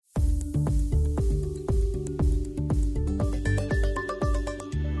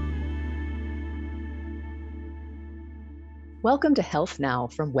Welcome to Health Now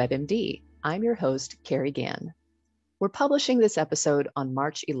from WebMD. I'm your host, Carrie Gann. We're publishing this episode on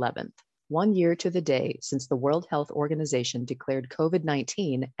March 11th, 1 year to the day since the World Health Organization declared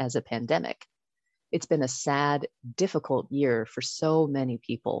COVID-19 as a pandemic. It's been a sad, difficult year for so many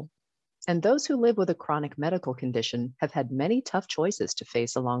people. And those who live with a chronic medical condition have had many tough choices to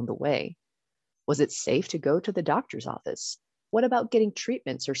face along the way. Was it safe to go to the doctor's office? What about getting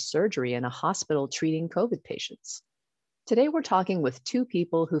treatments or surgery in a hospital treating COVID patients? Today, we're talking with two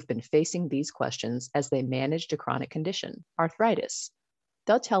people who've been facing these questions as they managed a chronic condition, arthritis.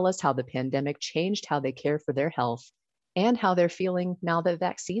 They'll tell us how the pandemic changed how they care for their health and how they're feeling now that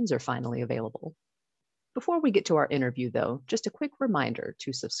vaccines are finally available. Before we get to our interview, though, just a quick reminder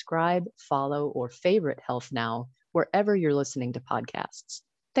to subscribe, follow, or favorite Health Now wherever you're listening to podcasts.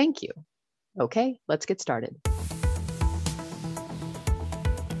 Thank you. Okay, let's get started.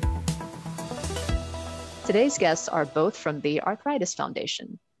 Today's guests are both from the Arthritis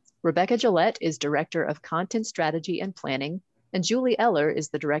Foundation. Rebecca Gillette is Director of Content Strategy and Planning, and Julie Eller is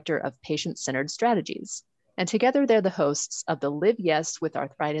the Director of Patient-Centered Strategies. And together they're the hosts of the Live Yes with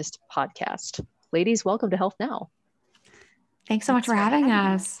Arthritis podcast. Ladies, welcome to Health Now. Thanks so much for having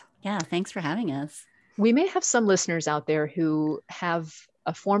us. Yeah, thanks for having us. We may have some listeners out there who have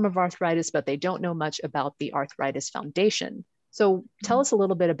a form of arthritis, but they don't know much about the Arthritis Foundation. So tell us a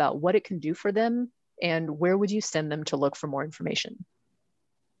little bit about what it can do for them and where would you send them to look for more information?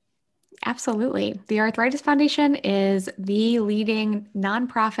 Absolutely. The Arthritis Foundation is the leading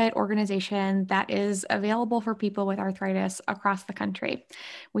nonprofit organization that is available for people with arthritis across the country.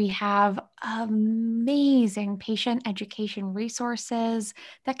 We have amazing patient education resources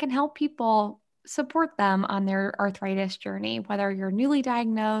that can help people support them on their arthritis journey, whether you're newly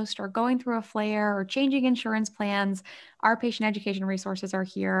diagnosed or going through a flare or changing insurance plans. Our patient education resources are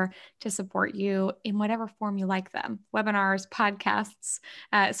here to support you in whatever form you like them: webinars, podcasts,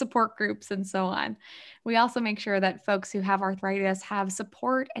 support groups, and so on. We also make sure that folks who have arthritis have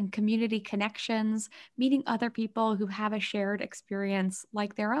support and community connections, meeting other people who have a shared experience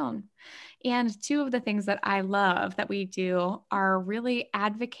like their own. And two of the things that I love that we do are really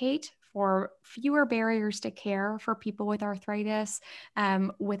advocate for fewer barriers to care for people with arthritis,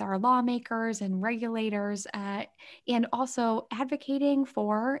 with our lawmakers and regulators, and also advocating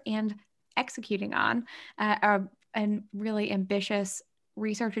for and executing on a really ambitious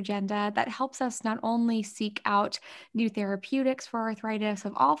research agenda that helps us not only seek out new therapeutics for arthritis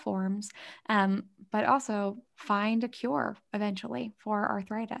of all forms, but also find a cure eventually for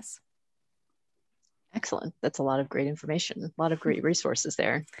arthritis. Excellent. That's a lot of great information, a lot of great resources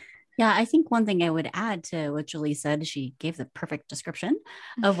there. Yeah, I think one thing I would add to what Julie said, she gave the perfect description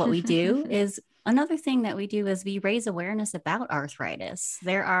of what we do, is another thing that we do is we raise awareness about arthritis.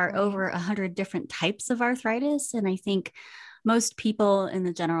 There are over 100 different types of arthritis. And I think most people in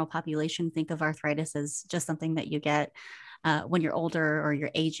the general population think of arthritis as just something that you get when you're older or you're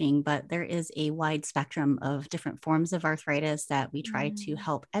aging, but there is a wide spectrum of different forms of arthritis that we try to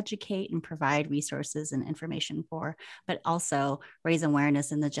help educate and provide resources and information for, but also raise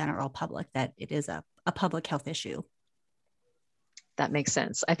awareness in the general public that it is a public health issue. That makes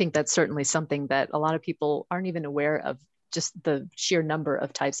sense. I think that's certainly something that a lot of people aren't even aware of, just the sheer number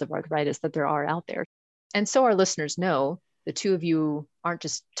of types of arthritis that there are out there. And so our listeners know, the two of you aren't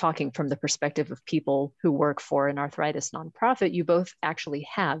just talking from the perspective of people who work for an arthritis nonprofit. You both actually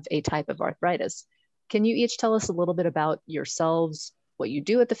have a type of arthritis. Can you each tell us a little bit about yourselves, what you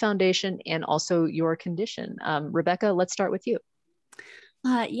do at the foundation, and also your condition? Rebecca, let's start with you.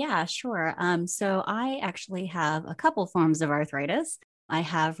 Yeah, sure. So I actually have a couple forms of arthritis. I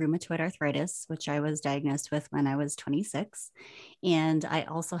have rheumatoid arthritis, which I was diagnosed with when I was 26. And I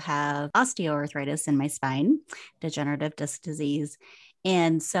also have osteoarthritis in my spine, degenerative disc disease.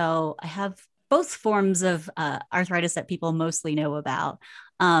 And so I have both forms of arthritis that people mostly know about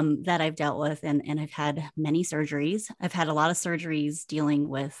that I've dealt with. And I've had many surgeries. I've had a lot of surgeries dealing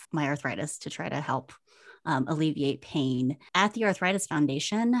with my arthritis to try to help alleviate pain. At the Arthritis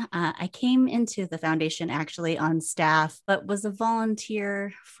Foundation, I came into the foundation actually on staff, but was a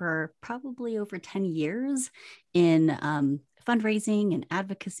volunteer for probably over 10 years in fundraising and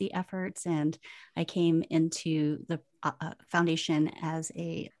advocacy efforts. And I came into the foundation as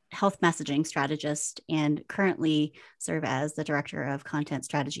a health messaging strategist and currently serve as the director of content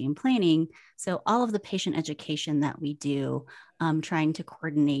strategy and planning. So all of the patient education that we do, trying to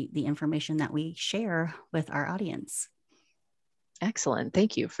coordinate the information that we share with our audience. Excellent.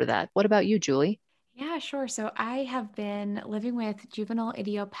 Thank you for that. What about you, Julie? Yeah, sure. So I have been living with juvenile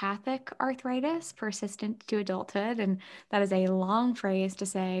idiopathic arthritis, persistent to adulthood. And that is a long phrase to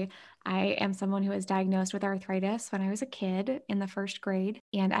say I am someone who was diagnosed with arthritis when I was a kid in the first grade,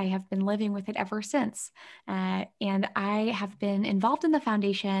 and I have been living with it ever since. And I have been involved in the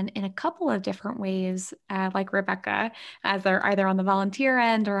foundation in a couple of different ways, like Rebecca, as they're either on the volunteer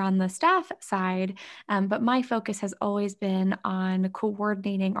end or on the staff side. But my focus has always been on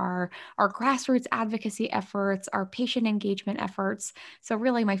coordinating our grassroots advocacy efforts, our patient engagement efforts. So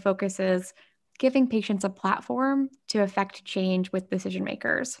really my focus is giving patients a platform to affect change with decision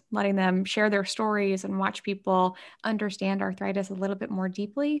makers, letting them share their stories and watch people understand arthritis a little bit more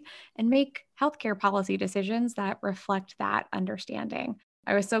deeply and make healthcare policy decisions that reflect that understanding.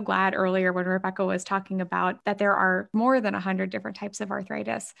 I was so glad earlier when Rebecca was talking about that there are more than 100 different types of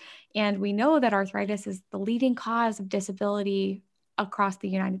arthritis. And we know that arthritis is the leading cause of disability across the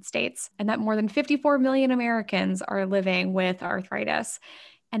United States, and that more than 54 million Americans are living with arthritis,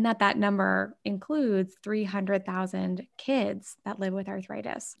 and that number includes 300,000 kids that live with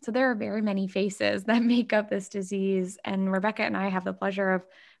arthritis. So there are very many faces that make up this disease, and Rebecca and I have the pleasure of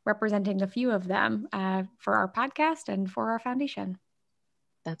representing a few of them for our podcast and for our foundation.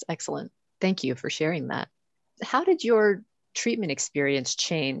 That's excellent. Thank you for sharing that. How did your treatment experience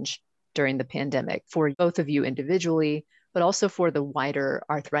change during the pandemic for both of you individually, but also for the wider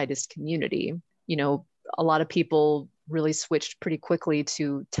arthritis community? You know, a lot of people really switched pretty quickly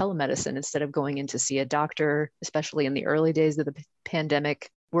to telemedicine instead of going in to see a doctor, especially in the early days of the pandemic.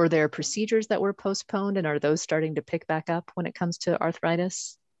 Were there procedures that were postponed, and are those starting to pick back up when it comes to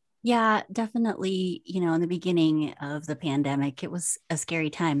arthritis? Yeah, definitely. In the beginning of the pandemic, it was a scary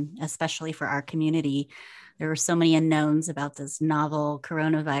time, especially for our community. There were so many unknowns about this novel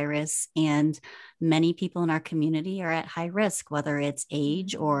coronavirus, and many people in our community are at high risk, whether it's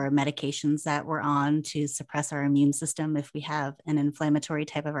age or medications that we're on to suppress our immune system if we have an inflammatory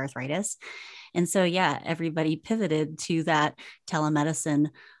type of arthritis. And so, yeah, everybody pivoted to that telemedicine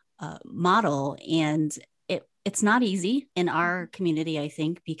model. And it's not easy in our community, I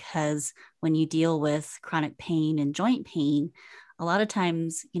think, because when you deal with chronic pain and joint pain, a lot of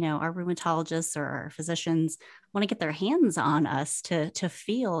times, our rheumatologists or our physicians want to get their hands on us to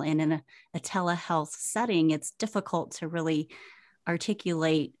feel. And in a telehealth setting, it's difficult to really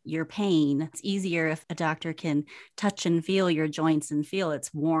articulate your pain. It's easier if a doctor can touch and feel your joints and feel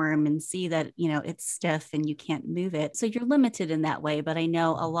it's warm and see that, it's stiff and you can't move it. So you're limited in that way. But I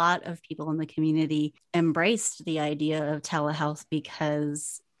know a lot of people in the community embraced the idea of telehealth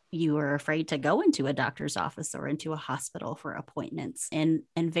because you were afraid to go into a doctor's office or into a hospital for appointments and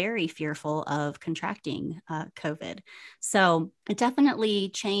very fearful of contracting COVID. So it definitely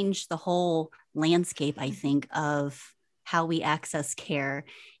changed the whole landscape, I think, of how we access care.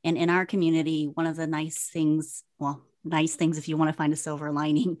 And in our community, one of the nice things if you want to find a silver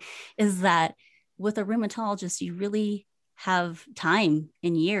lining, is that with a rheumatologist, you really have time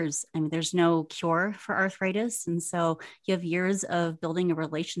in years. I mean, there's no cure for arthritis. And so you have years of building a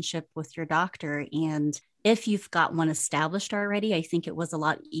relationship with your doctor. And if you've got one established already, I think it was a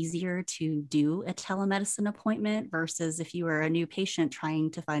lot easier to do a telemedicine appointment versus if you were a new patient trying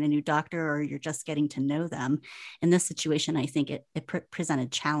to find a new doctor or you're just getting to know them. In this situation, I think it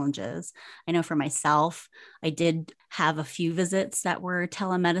presented challenges. I know for myself, I did have a few visits that were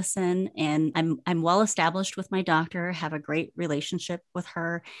telemedicine, and I'm well established with my doctor, have a great relationship with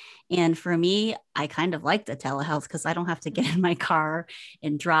her. And for me, I kind of like the telehealth because I don't have to get in my car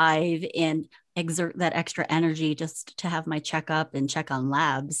and drive and exert that extra energy just to have my checkup and check on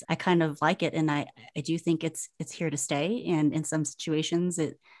labs. I kind of like it. And I do think it's here to stay. And in some situations,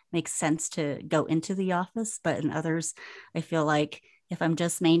 it makes sense to go into the office. But in others, I feel like if I'm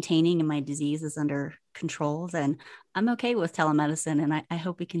just maintaining and my disease is under control, then I'm okay with telemedicine. And I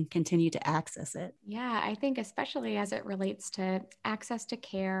hope we can continue to access it. Yeah, I think especially as it relates to access to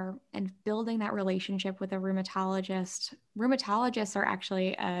care and building that relationship with a rheumatologist. Rheumatologists are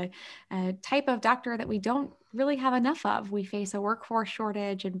actually a type of doctor that we don't really have enough of. We face a workforce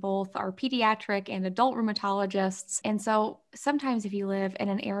shortage in both our pediatric and adult rheumatologists. And so sometimes if you live in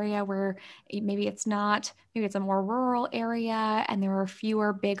an area where maybe it's a more rural area and there are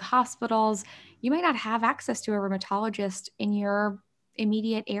fewer big hospitals, you might not have access to a rheumatologist in your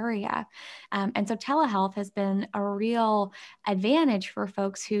immediate area. And so telehealth has been a real advantage for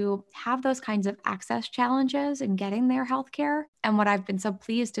folks who have those kinds of access challenges in getting their healthcare. And what I've been so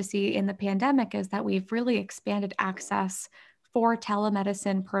pleased to see in the pandemic is that we've really expanded access for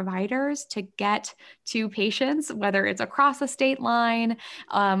telemedicine providers to get to patients, whether it's across a state line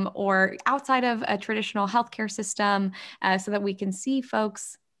or outside of a traditional healthcare system, so that we can see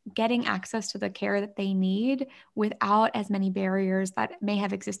folks getting access to the care that they need without as many barriers that may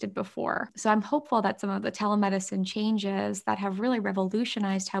have existed before. So I'm hopeful that some of the telemedicine changes that have really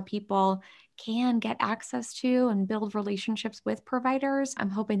revolutionized how people can get access to and build relationships with providers, I'm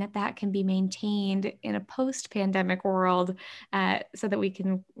hoping that that can be maintained in a post-pandemic world, so that we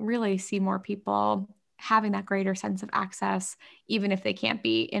can really see more people having that greater sense of access, even if they can't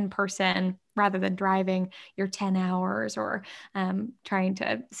be in person, rather than driving your 10 hours or trying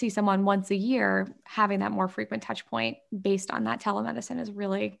to see someone once a year. Having that more frequent touch point based on that telemedicine is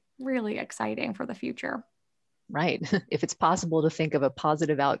really, really exciting for the future. Right. If it's possible to think of a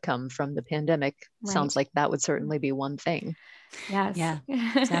positive outcome from the pandemic, sounds like that would certainly be one thing. Yes. Yeah,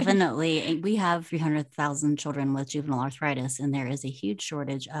 definitely. We have 300,000 children with juvenile arthritis, and there is a huge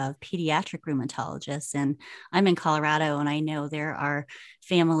shortage of pediatric rheumatologists. And I'm in Colorado, and I know there are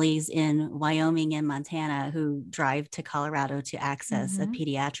families in Wyoming and Montana who drive to Colorado to access a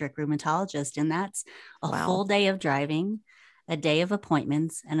pediatric rheumatologist. And that's a full day of driving, a day of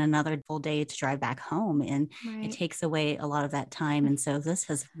appointments, and another full day to drive back home. And it takes away a lot of that time. And so this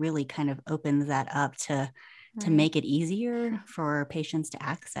has really kind of opened that up to make it easier for patients to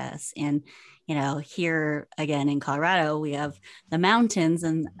access. And, you know, here again in Colorado, we have the mountains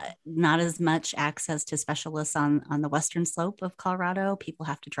and not as much access to specialists on the western slope of Colorado. People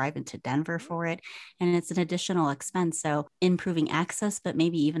have to drive into Denver for it, and it's an additional expense. So improving access, but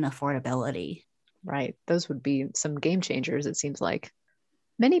maybe even affordability. Right. Those would be some game changers, it seems like.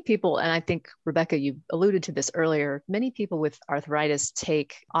 Many people, and I think, Rebecca, you alluded to this earlier, many people with arthritis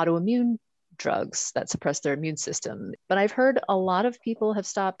take autoimmune drugs that suppress their immune system. But I've heard a lot of people have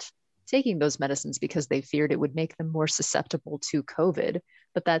stopped taking those medicines because they feared it would make them more susceptible to COVID.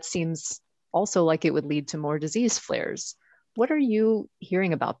 But that seems also like it would lead to more disease flares. What are you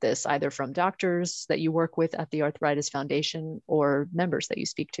hearing about this, either from doctors that you work with at the Arthritis Foundation or members that you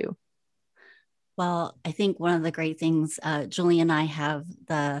speak to? Well, I think one of the great things Julie and I have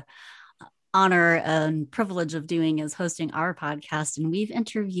the honor and privilege of doing is hosting our podcast. And we've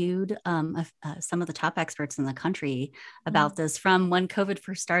interviewed some of the top experts in the country about this from when COVID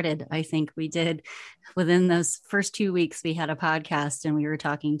first started. I think we did within those first 2 weeks, we had a podcast and we were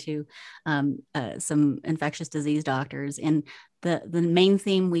talking to some infectious disease doctors. And the main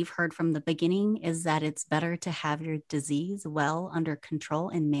theme we've heard from the beginning is that it's better to have your disease well under control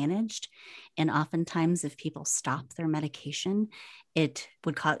and managed. And oftentimes if people stop their medication, it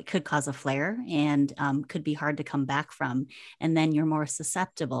could cause a flare and could be hard to come back from. And then you're more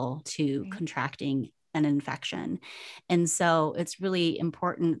susceptible to contracting an infection. And so it's really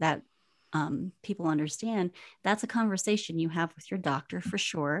important that people understand that's a conversation you have with your doctor for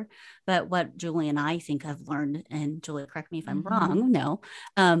sure. But what Julie and I think I've learned, and Julie, correct me if I'm wrong,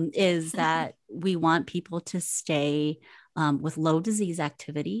 is that we want people to stay with low disease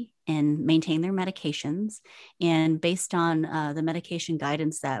activity and maintain their medications. And based on the medication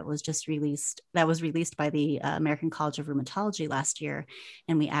guidance that was released by the American College of Rheumatology last year,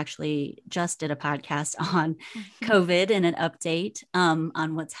 and we actually just did a podcast on COVID and an update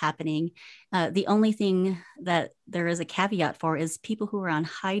on what's happening. The only thing that there is a caveat for is people who are on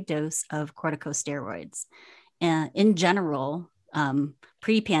high dose of corticosteroids. In general,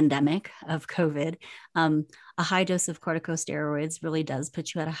 pre-pandemic of COVID, a high dose of corticosteroids really does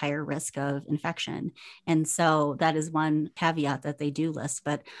put you at a higher risk of infection. And so that is one caveat that they do list.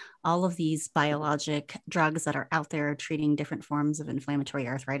 But all of these biologic drugs that are out there treating different forms of inflammatory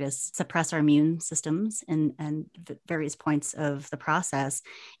arthritis suppress our immune systems and various points of the process.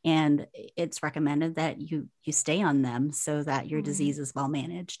 And it's recommended that you stay on them so that your disease is well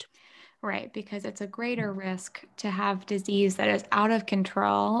managed. Right, because it's a greater risk to have disease that is out of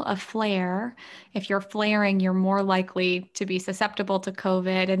control, a flare. If you're flaring, you're more likely to be susceptible to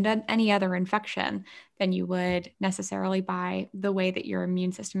COVID and then any other infection than you would necessarily by the way that your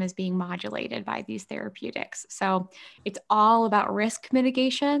immune system is being modulated by these therapeutics. So it's all about risk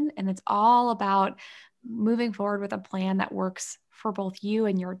mitigation, and it's all about moving forward with a plan that works for both you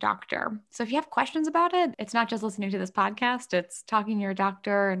and your doctor. So if you have questions about it, it's not just listening to this podcast, it's talking to your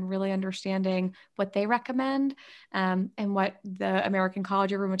doctor and really understanding what they recommend, and what the American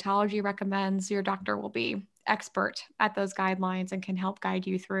College of Rheumatology recommends. Your doctor will be expert at those guidelines and can help guide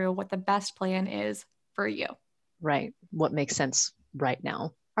you through what the best plan is for you. Right. What makes sense right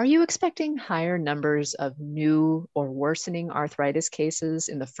now. Are you expecting higher numbers of new or worsening arthritis cases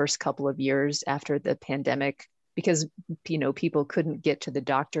in the first couple of years after the pandemic? Because, people couldn't get to the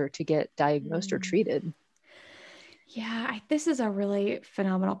doctor to get diagnosed or treated. This is a really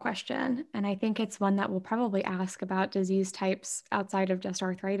phenomenal question. And I think it's one that we'll probably ask about disease types outside of just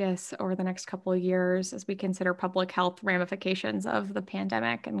arthritis over the next couple of years as we consider public health ramifications of the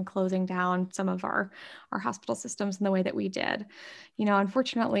pandemic and closing down some of our hospital systems in the way that we did.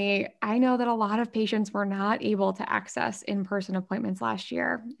 Unfortunately, I know that a lot of patients were not able to access in-person appointments last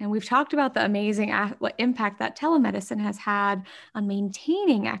year. And we've talked about the amazing impact that telemedicine has had on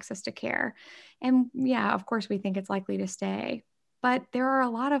maintaining access to care. And yeah, of course, we think it's likely to stay. But there are a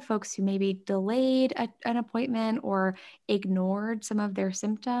lot of folks who maybe delayed an appointment or ignored some of their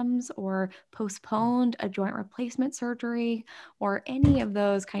symptoms or postponed a joint replacement surgery or any of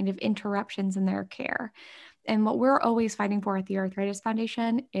those kind of interruptions in their care. And what we're always fighting for at the Arthritis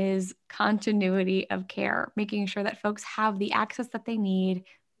Foundation is continuity of care, making sure that folks have the access that they need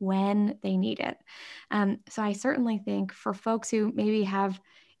when they need it. So I certainly think for folks who maybe have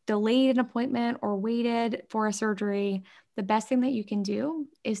delayed an appointment or waited for a surgery, the best thing that you can do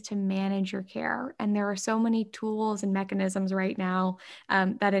is to manage your care. And there are so many tools and mechanisms right now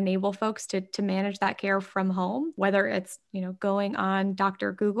that enable folks to manage that care from home, whether it's, going on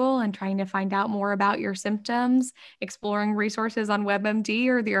Dr. Google and trying to find out more about your symptoms, exploring resources on WebMD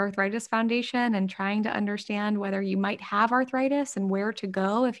or the Arthritis Foundation and trying to understand whether you might have arthritis and where to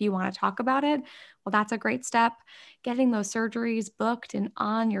go if you want to talk about it. Well, that's a great step. Getting those surgeries booked and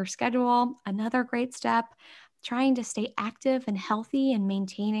on your schedule, another great step. Trying to stay active and healthy and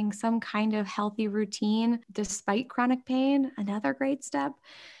maintaining some kind of healthy routine despite chronic pain, another great step.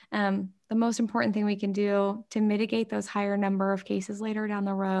 The most important thing we can do to mitigate those higher number of cases later down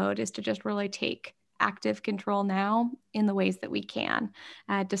the road is to just really take active control now in the ways that we can,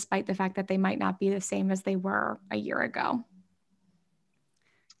 despite the fact that they might not be the same as they were a year ago.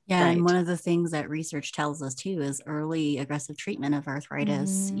 Yeah, Right. and one of the things that research tells us too is early aggressive treatment of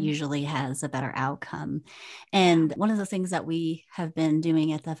arthritis usually has a better outcome. And one of the things that we have been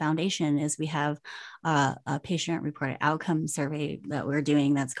doing at the foundation is we have a patient reported outcome survey that we're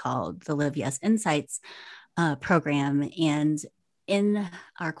doing that's called the Live Yes Insights program. And in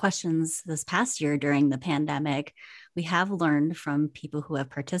our questions this past year during the pandemic, we have learned from people who have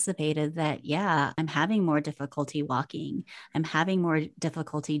participated that, yeah, I'm having more difficulty walking. I'm having more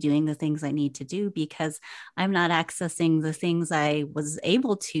difficulty doing the things I need to do because I'm not accessing the things I was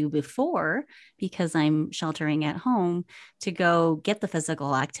able to before because I'm sheltering at home to go get the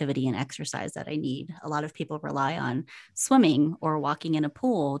physical activity and exercise that I need. A lot of people rely on swimming or walking in a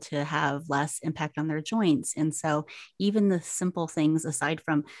pool to have less impact on their joints. And so even the simple things, aside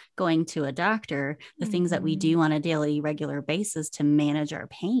from going to a doctor, the things that we do on a daily, regular basis to manage our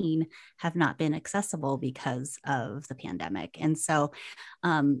pain have not been accessible because of the pandemic. And so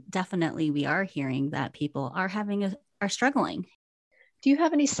definitely we are hearing that people are struggling. Do you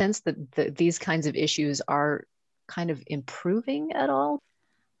have any sense that these kinds of issues are kind of improving at all?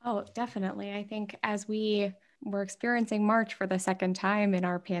 Oh, definitely. I think as we're experiencing March for the second time in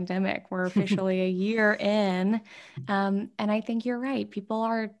our pandemic, we're officially a year in. And I think you're right. People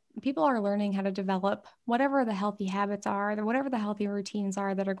are learning how to develop whatever the healthy habits are, whatever the healthy routines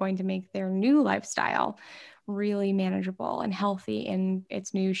are that are going to make their new lifestyle really manageable and healthy in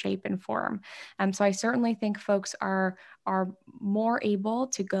its new shape and form. So I certainly think folks are more able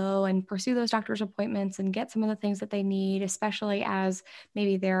to go and pursue those doctor's appointments and get some of the things that they need, especially as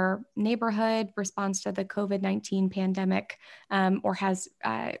maybe their neighborhood responds to the COVID-19 pandemic or has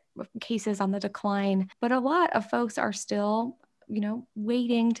cases on the decline. But a lot of folks are still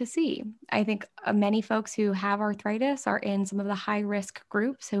waiting to see. I think many folks who have arthritis are in some of the high risk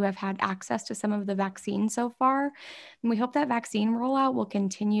groups who have had access to some of the vaccines so far. And we hope that vaccine rollout will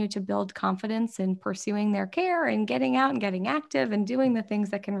continue to build confidence in pursuing their care and getting out and getting active and doing the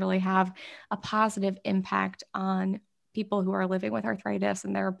things that can really have a positive impact on people who are living with arthritis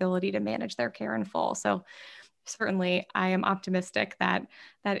and their ability to manage their care in full. So certainly I am optimistic that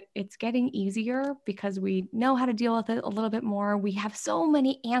it's getting easier because we know how to deal with it a little bit more. We have so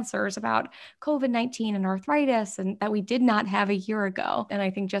many answers about COVID-19 and arthritis and that we did not have a year ago. And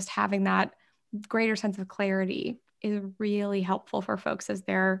I think just having that greater sense of clarity is really helpful for folks as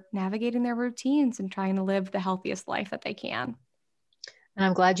they're navigating their routines and trying to live the healthiest life that they can. And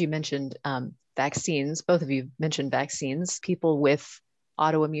I'm glad you mentioned vaccines. Both of you mentioned vaccines. People with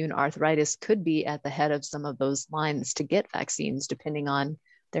autoimmune arthritis could be at the head of some of those lines to get vaccines, depending on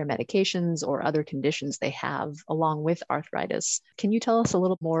their medications or other conditions they have along with arthritis. Can you tell us a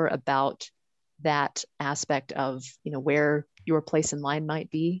little more about that aspect of, where your place in line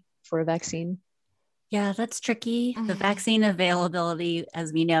might be for a vaccine? Yeah, that's tricky. The vaccine availability,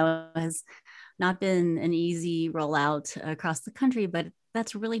 as we know, has not been an easy rollout across the country, but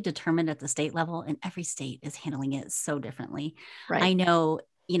that's really determined at the state level, and every state is handling it so differently. Right. I know,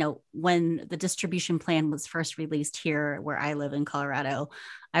 when the distribution plan was first released here where I live in Colorado,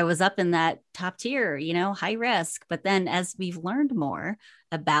 I was up in that top tier, high risk. But then as we've learned more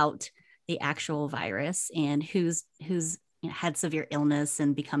about the actual virus and who's had severe illness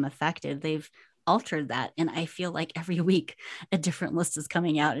and become affected, they've altered that. And I feel like every week a different list is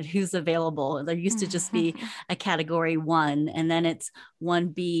coming out and who's available. There used to just be a category 1, and then it's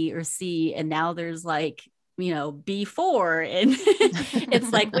 1B or C. And now there's like, B4. And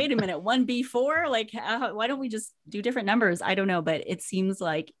it's like, wait a minute, 1B4? Like, why don't we just do different numbers? I don't know, but it seems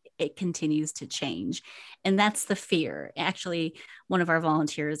like it continues to change. And that's the fear. Actually, one of our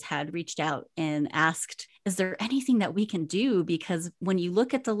volunteers had reached out and asked, is there anything that we can do? Because when you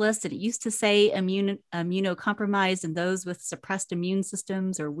look at the list, and it used to say immunocompromised and those with suppressed immune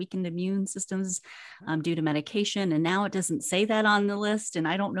systems or weakened immune systems due to medication. And now it doesn't say that on the list. And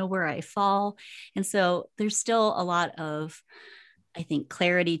I don't know where I fall. And so there's still a lot of, I think,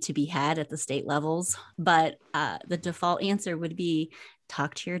 clarity to be had at the state levels. But the default answer would be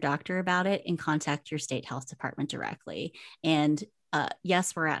talk to your doctor about it and contact your state health department directly. And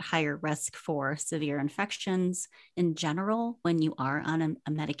yes, we're at higher risk for severe infections in general when you are on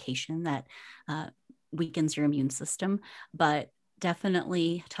a medication that weakens your immune system, but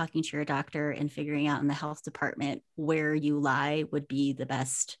definitely talking to your doctor and figuring out in the health department where you lie would be the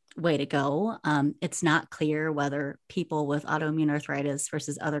best way to go. It's not clear whether people with autoimmune arthritis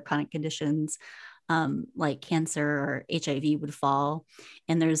versus other chronic conditions like cancer or HIV would fall.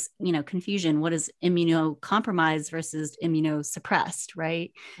 And there's, confusion. What is immunocompromised versus immunosuppressed,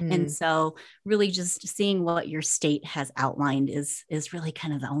 right? And so really just seeing what your state has outlined is really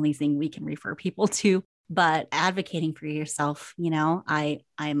kind of the only thing we can refer people to. But advocating for yourself,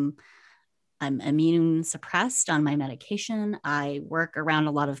 I'm immune suppressed on my medication. I work around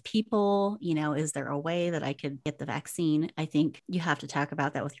a lot of people. Is there a way that I could get the vaccine? I think you have to talk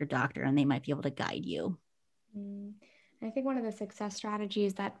about that with your doctor, and they might be able to guide you. I think one of the success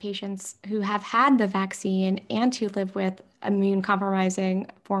strategies that patients who have had the vaccine and who live with immune compromising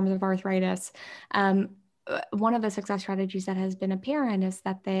forms of arthritis, one of the success strategies that has been apparent is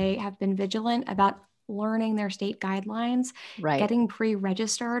that they have been vigilant about learning their state guidelines, right, getting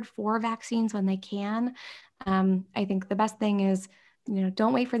pre-registered for vaccines when they can. I think the best thing is,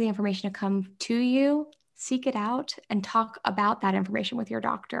 don't wait for the information to come to you. Seek it out and talk about that information with your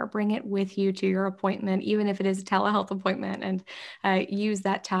doctor. Bring it with you to your appointment, even if it is a telehealth appointment, and use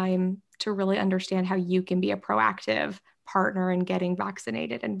that time to really understand how you can be a proactive partner in getting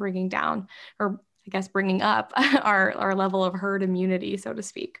vaccinated and bringing down, or I guess bringing up our level of herd immunity, so to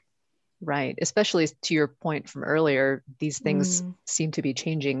speak. Right. Especially to your point from earlier, these things seem to be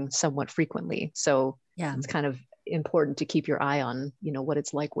changing somewhat frequently. So it's kind of important to keep your eye on, what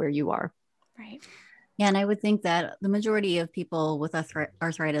it's like where you are. Right. Yeah. And I would think that the majority of people with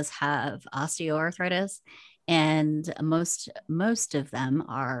arthritis have osteoarthritis, and most of them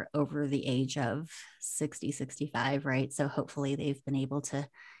are over the age of 60, 65, right? So hopefully they've been able to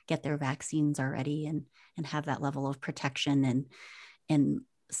get their vaccines already and have that level of protection and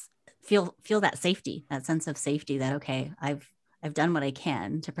feel that safety, that sense of safety that, okay, I've done what I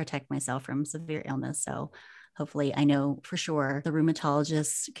can to protect myself from severe illness. So hopefully, I know for sure the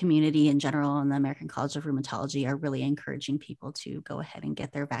rheumatologist community in general and the American College of Rheumatology are really encouraging people to go ahead and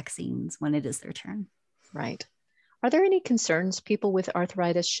get their vaccines when it is their turn. Right. Are there any concerns people with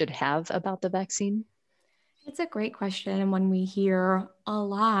arthritis should have about the vaccine? It's a great question, and one we hear a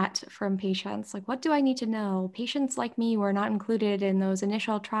lot from patients. Like, what do I need to know? Patients like me were not included in those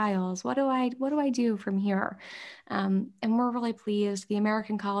initial trials. What do I do from here? And we're really pleased. The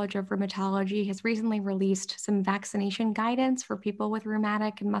American College of Rheumatology has recently released some vaccination guidance for people with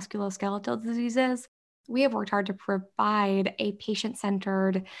rheumatic and musculoskeletal diseases. We have worked hard to provide a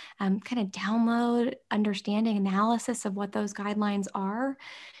patient-centered kind of download, understanding, analysis of what those guidelines are.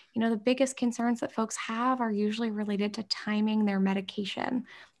 The biggest concerns that folks have are usually related to timing their medication.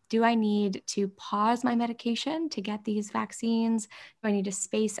 Do I need to pause my medication to get these vaccines? Do I need to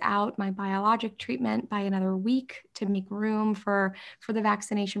space out my biologic treatment by another week to make room for the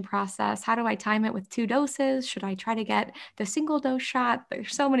vaccination process? How do I time it with 2 doses? Should I try to get the single dose shot?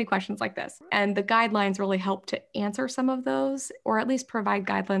 There's so many questions like this. And the guidelines really help to answer some of those, or at least provide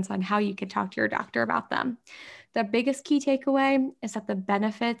guidelines on how you can talk to your doctor about them. The biggest key takeaway is that the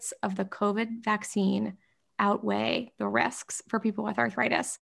benefits of the COVID vaccine outweigh the risks for people with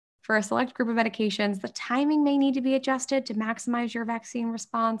arthritis. For a select group of medications, the timing may need to be adjusted to maximize your vaccine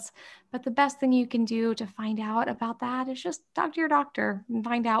response. But the best thing you can do to find out about that is just talk to your doctor and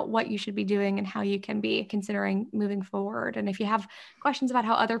find out what you should be doing and how you can be considering moving forward. And if you have questions about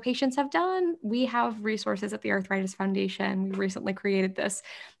how other patients have done, we have resources at the Arthritis Foundation. We recently created this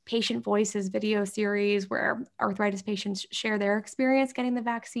Patient Voices video series where arthritis patients share their experience getting the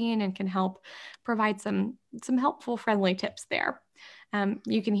vaccine and can help provide some helpful, friendly tips there.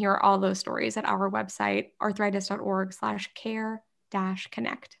 You can hear all those stories at our website,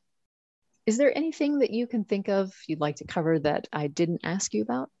 arthritis.org/care-connect. Is there anything that you can think of you'd like to cover that I didn't ask you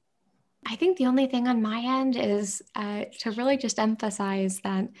about? I think the only thing on my end is to really just emphasize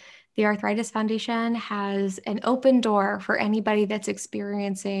that the Arthritis Foundation has an open door for anybody that's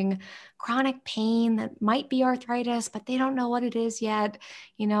experiencing chronic pain that might be arthritis, but they don't know what it is yet.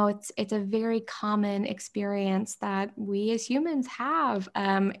 You know, it's a very common experience that we as humans have.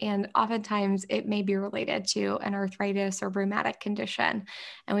 And oftentimes it may be related to an arthritis or rheumatic condition.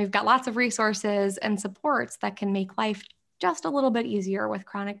 And we've got lots of resources and supports that can make life just a little bit easier with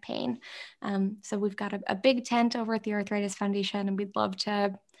chronic pain. So we've got a big tent over at the Arthritis Foundation, and we'd love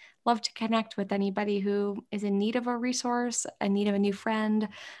to connect with anybody who is in need of a resource, in need of a new friend,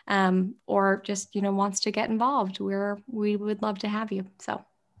 or just, wants to get involved. We would love to have you. So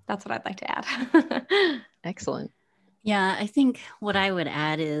that's what I'd like to add. Excellent. Yeah, I think what I would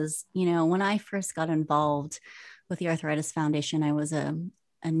add is, when I first got involved with the Arthritis Foundation, I was a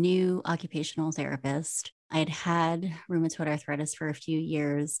new occupational therapist. I had had rheumatoid arthritis for a few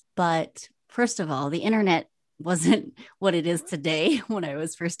years, but first of all, the internet wasn't what it is today when I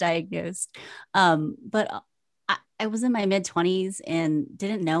was first diagnosed. But I was in my mid-20s and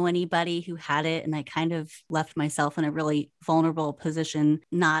didn't know anybody who had it. And I kind of left myself in a really vulnerable position,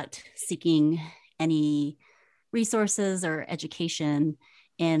 not seeking any resources or education.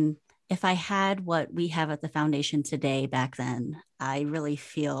 And if I had what we have at the foundation today back then, I really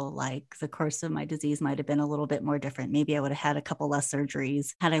feel like the course of my disease might have been a little bit more different. Maybe I would have had a couple less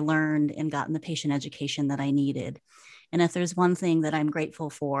surgeries had I learned and gotten the patient education that I needed. And if there's one thing that I'm grateful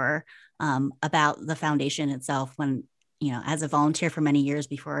for about the foundation itself, when, as a volunteer for many years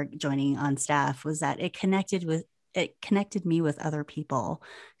before joining on staff, was that it connected me with other people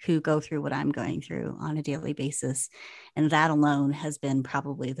who go through what I'm going through on a daily basis. And that alone has been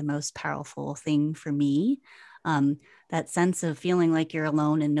probably the most powerful thing for me. That sense of feeling like you're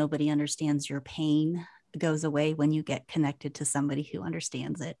alone and nobody understands your pain goes away when you get connected to somebody who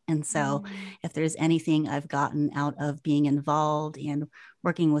understands it. And so if there's anything I've gotten out of being involved and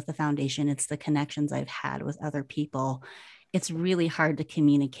working with the foundation, it's the connections I've had with other people. It's really hard to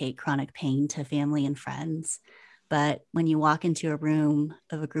communicate chronic pain to family and friends. But when you walk into a room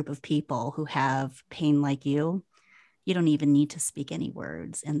of a group of people who have pain like you don't even need to speak any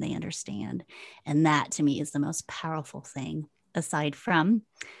words and they understand. And that to me is the most powerful thing, aside from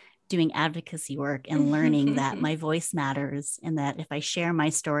doing advocacy work and learning that my voice matters and that if I share my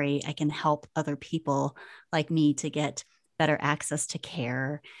story, I can help other people like me to get better access to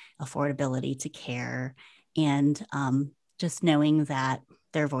care, affordability to care, and just knowing that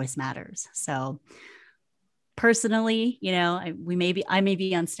their voice matters. So personally, I may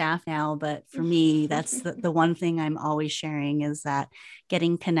be on staff now, but for me, that's the one thing I'm always sharing is that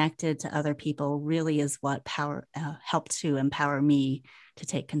getting connected to other people really is what helped to empower me to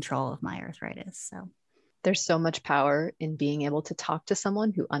take control of my arthritis. So there's so much power in being able to talk to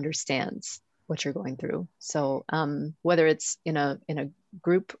someone who understands what you're going through. So whether it's in a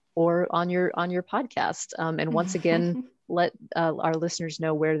group or on your podcast, and once again, let our listeners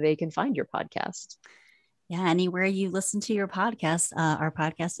know where they can find your podcast. Yeah, anywhere you listen to your podcast. Our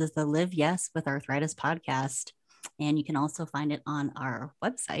podcast is the Live Yes with Arthritis podcast. And you can also find it on our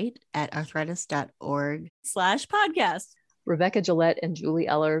website at arthritis.org/podcast. Rebecca Gillette and Julie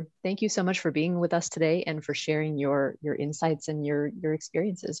Eller, thank you so much for being with us today and for sharing your insights and your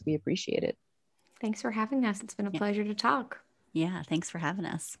experiences. We appreciate it. Thanks for having us. It's been a pleasure to talk. Yeah, thanks for having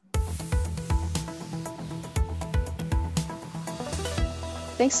us.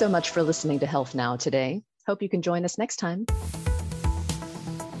 Thanks so much for listening to Health Now today. Hope you can join us next time.